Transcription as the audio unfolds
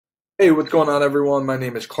Hey, what's going on, everyone? My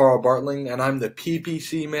name is Carl Bartling, and I'm the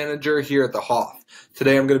PPC manager here at the HOTH.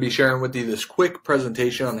 Today, I'm going to be sharing with you this quick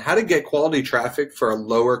presentation on how to get quality traffic for a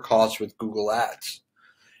lower cost with Google Ads.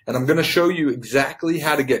 And I'm going to show you exactly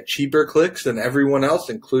how to get cheaper clicks than everyone else,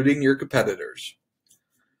 including your competitors.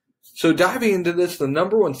 So diving into this, the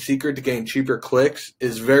number one secret to getting cheaper clicks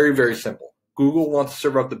is very, very simple. Google wants to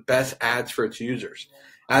serve up the best ads for its users.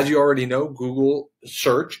 As you already know, Google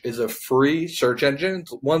Search is a free search engine.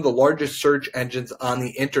 It's one of the largest search engines on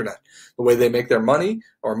the internet. The way they make their money,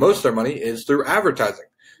 or most of their money, is through advertising.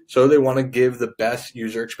 So they want to give the best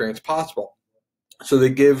user experience possible. So they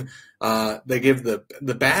give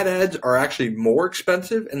the bad ads are actually more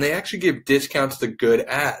expensive, and they actually give discounts to good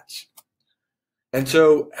ads. And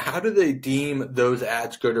so how do they deem those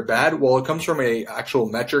ads good or bad? Well, it comes from an actual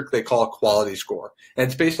metric they call a quality score. And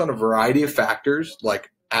it's based on a variety of factors like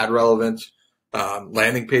ad relevance,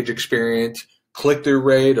 landing page experience, click-through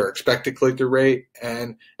rate or expected click-through rate.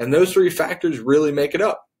 And those three factors really make it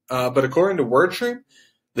up. But according to WordStream,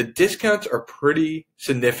 the discounts are pretty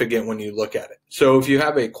significant when you look at it. So if you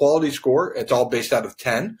have a quality score, it's all based out of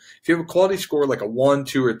 10. If you have a quality score like a 1,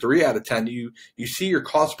 2, or 3 out of 10, you see your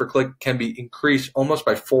cost per click can be increased almost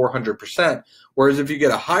by 400%. Whereas if you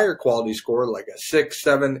get a higher quality score like a 6,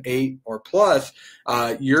 7, 8, or plus,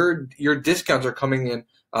 your discounts are coming in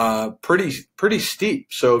pretty steep.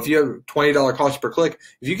 So if you have a $20 cost per click,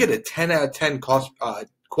 if you get a 10 out of 10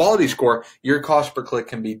 quality score, your cost per click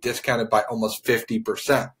can be discounted by almost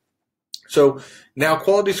 50%. So now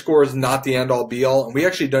quality score is not the end all be all, and we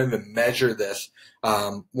actually don't even measure this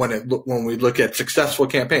when we look at successful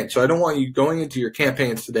campaigns. So I don't want you going into your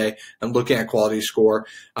campaigns today and looking at quality score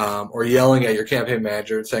or yelling at your campaign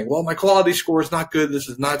manager and saying, well, my quality score is not good, this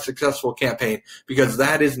is not a successful campaign, because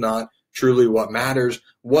that is not truly what matters.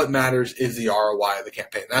 What matters is the ROI of the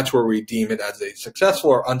campaign. That's where we deem it as a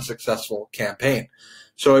successful or unsuccessful campaign.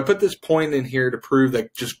 So I put this point in here to prove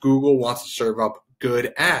that just Google wants to serve up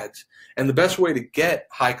good ads. And the best way to get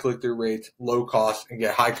high click-through rates, low cost, and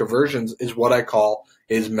get high conversions is what I call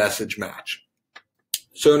is message match.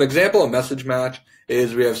 So an example of message match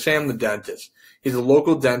is we have Sam the dentist. He's a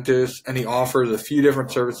local dentist, and he offers a few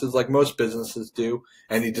different services like most businesses do,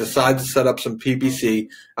 and he decides to set up some PPC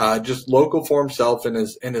just local for himself in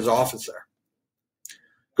his office there.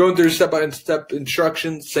 Going through step-by-step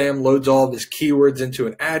instructions, Sam loads all of his keywords into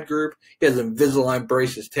an ad group. He has Invisalign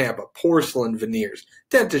braces, Tampa, porcelain veneers,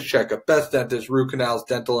 dentist checkup, best dentist, root canals,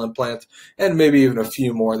 dental implants, and maybe even a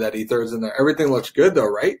few more that he throws in there. Everything looks good though,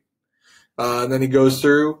 right? And then he goes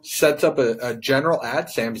through, sets up a general ad,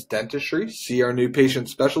 Sam's Dentistry, see our new patient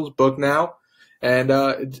specials, book now. And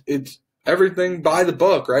it's everything by the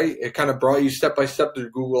book, right? It kind of brought you step-by-step through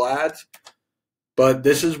Google Ads. But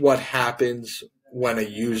this is what happens when a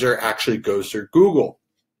user actually goes through Google.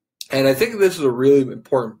 And I think this is a really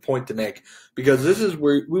important point to make, because this is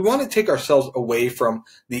where we want to take ourselves away from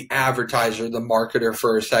the advertiser, the marketer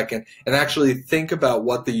for a second, and actually think about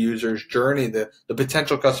what the user's journey, the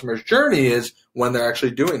potential customer's journey is when they're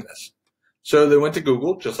actually doing this. So they went to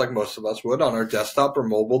Google, just like most of us would, on our desktop or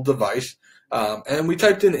mobile device, and we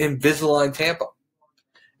typed in Invisalign Tampa.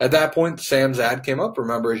 At that point, Sam's ad came up.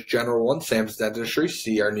 Remember his general one, Sam's Dentistry,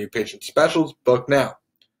 see our new patient specials, book now.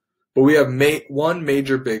 But we have one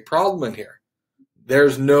major big problem in here.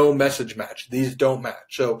 There's no message match. These don't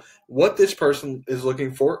match. So what this person is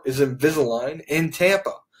looking for is Invisalign in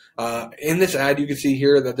Tampa. In this ad, you can see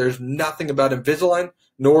here that there's nothing about Invisalign,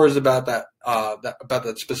 nor is about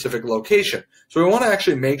that specific location. So we want to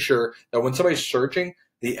actually make sure that when somebody's searching,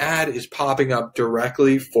 the ad is popping up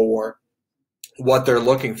directly for what they're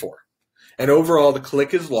looking for. And overall, the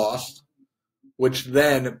click is lost, which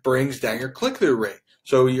then brings down your click-through rate.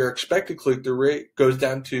 So your expected click-through rate goes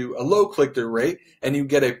down to a low click-through rate, and you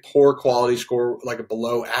get a poor quality score, like a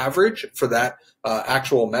below average for that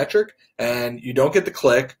actual metric, and you don't get the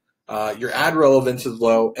click. Your ad relevance is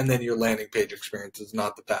low, and then your landing page experience is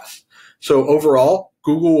not the best. So overall,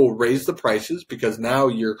 Google will raise the prices because now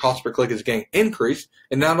your cost per click is getting increased,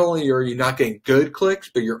 and not only are you not getting good clicks,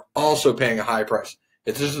 but you're also paying a high price.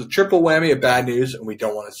 It's just a triple whammy of bad news, and we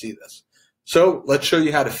don't want to see this. So let's show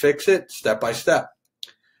you how to fix it step by step,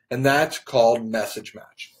 and that's called message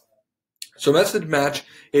match. So message match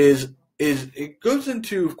is it goes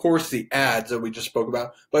into, of course, the ads that we just spoke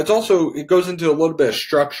about, but it goes into a little bit of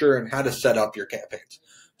structure and how to set up your campaigns.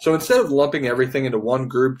 So instead of lumping everything into one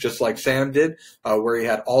group, just like Sam did, where he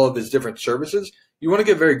had all of his different services, you want to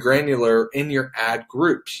get very granular in your ad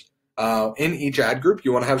groups. In each ad group,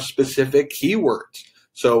 you want to have specific keywords.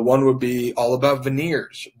 So one would be all about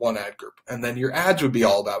veneers, one ad group, and then your ads would be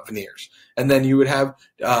all about veneers. And then you would have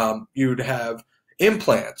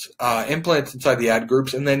implants inside the ad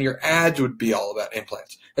groups, and then your ads would be all about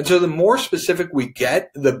implants. And so the more specific we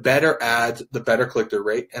get, the better ads, the better click-through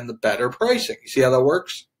rate, and the better pricing. You see how that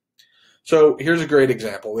works? So here's a great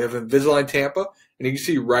example. We have Invisalign Tampa, and you can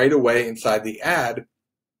see right away inside the ad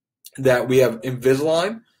that we have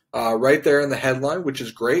Invisalign right there in the headline, which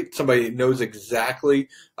is great. Somebody knows exactly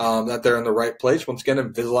that they're in the right place. Once again,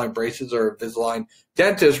 Invisalign braces or Invisalign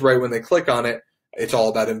dentist, right when they click on it, it's all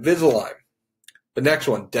about Invisalign. The next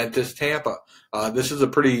one, Dentist Tampa. This is a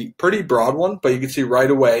pretty broad one, but you can see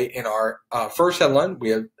right away in our first headline, we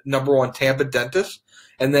have #1 Tampa Dentist.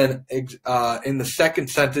 And then in the second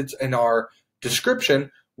sentence in our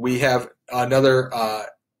description, we have another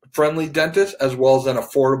friendly dentist as well as an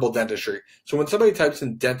affordable dentistry. So when somebody types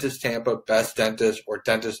in Dentist Tampa, best dentist, or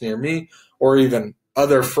dentist near me, or even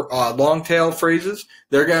other long tail phrases,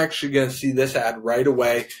 they're actually going to see this ad right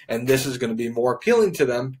away, and this is going to be more appealing to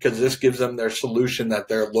them because this gives them their solution that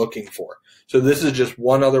they're looking for. So this is just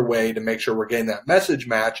one other way to make sure we're getting that message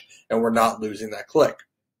match and we're not losing that click.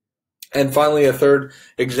 And finally, a third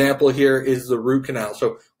example here is the root canal.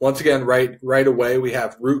 So once again, right away, we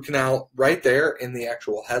have root canal right there in the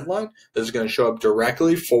actual headline. This is going to show up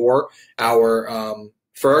directly for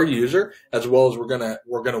our user, as well as we're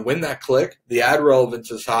gonna win that click. The ad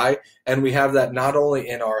relevance is high, and we have that not only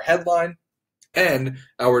in our headline and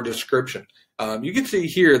our description. You can see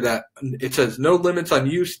here that it says no limits on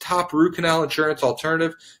use, top root canal insurance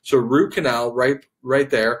alternative. So root canal right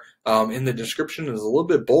there in the description is a little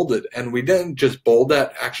bit bolded, and we didn't just bold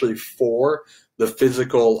that actually for the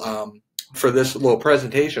physical for this little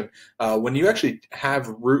presentation. When you actually have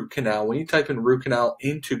root canal, when you type in root canal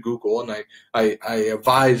into Google, and I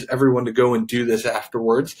advise everyone to go and do this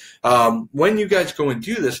afterwards, when you guys go and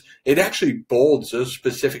do this, it actually bolds those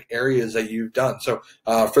specific areas that you've done. So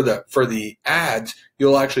for the ads,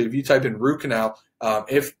 you'll actually, if you type in root canal,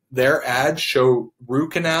 if their ads show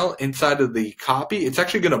root canal inside of the copy, it's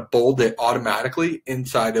actually going to bold it automatically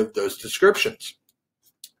inside of those descriptions.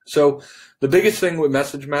 So the biggest thing with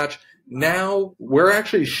Message Match, now we're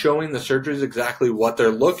actually showing the searchers exactly what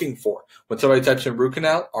they're looking for. When somebody types in root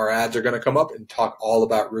canal, our ads are going to come up and talk all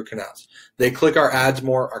about root canals. They click our ads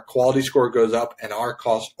more, our quality score goes up, and our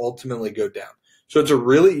costs ultimately go down. So it's a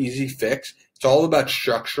really easy fix. It's all about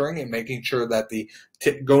structuring and making sure that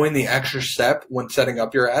going the extra step when setting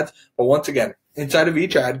up your ads. But once again, inside of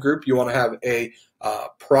each ad group, you want to have a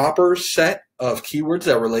proper set of keywords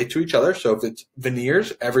that relate to each other. So if it's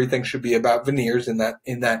veneers, everything should be about veneers in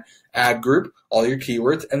that ad group, all your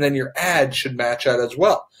keywords, and then your ad should match that as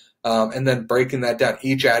well. And then breaking that down,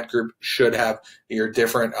 each ad group should have your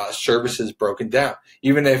different services broken down.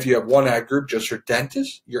 Even if you have one ad group just for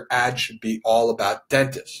dentists, your ad should be all about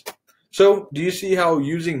dentists. So do you see how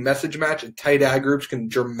using Message Match and tight ad groups can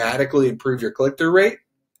dramatically improve your click-through rate?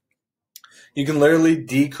 You can literally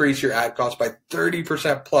decrease your ad cost by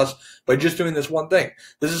 30% plus by just doing this one thing.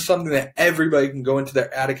 This is something that everybody can go into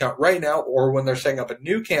their ad account right now or when they're setting up a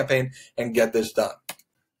new campaign and get this done.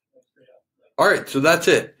 All right, so that's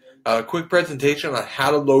it. A quick presentation on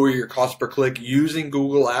how to lower your cost per click using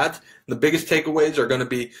Google Ads. The biggest takeaways are going to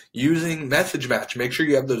be using Message Match. Make sure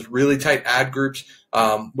you have those really tight ad groups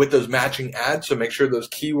with those matching ads. So make sure those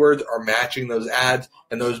keywords are matching those ads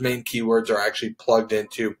and those main keywords are actually plugged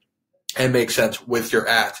into and make sense with your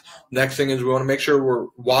ads. Next thing is we want to make sure we're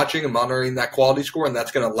watching and monitoring that quality score, and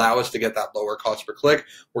that's going to allow us to get that lower cost per click.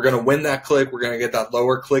 We're going to win that click. We're going to get that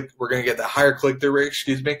lower click. We're going to get that higher click-through rate,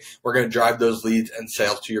 We're going to drive those leads and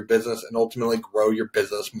sales to your business and ultimately grow your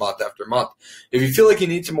business month after month. If you feel like you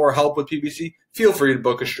need some more help with PPC, feel free to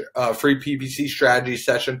book a free PPC strategy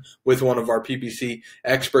session with one of our PPC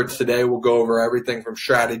experts today. We'll go over everything from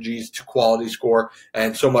strategies to quality score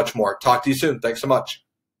and so much more. Talk to you soon. Thanks so much.